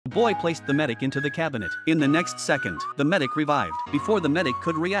boy placed the medic into the cabinet. In the next second, the medic revived. Before the medic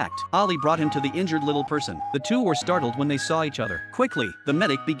could react, Ollie brought him to the injured little person. The two were startled when they saw each other. Quickly, the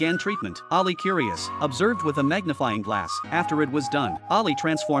medic began treatment. Ollie, curious, observed with a magnifying glass. After it was done, Ollie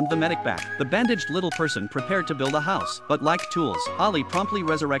transformed the medic back. The bandaged little person prepared to build a house, but lacked tools. Ollie promptly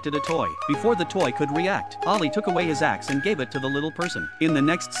resurrected a toy. Before the toy could react, Ollie took away his axe and gave it to the little person. In the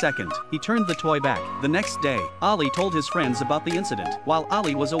next second, he turned the toy back. The next day, Ollie told his friends about the incident. While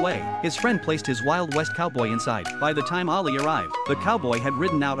Ollie was away, his friend placed his Wild West cowboy inside. By the time Ollie arrived, the cowboy had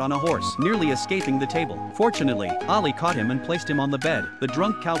ridden out on a horse, nearly escaping the table. Fortunately, Ollie caught him and placed him on the bed. The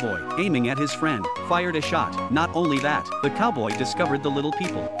drunk cowboy, aiming at his friend, fired a shot. Not only that, the cowboy discovered the little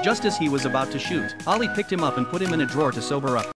people. Just as he was about to shoot, Ollie picked him up and put him in a drawer to sober up.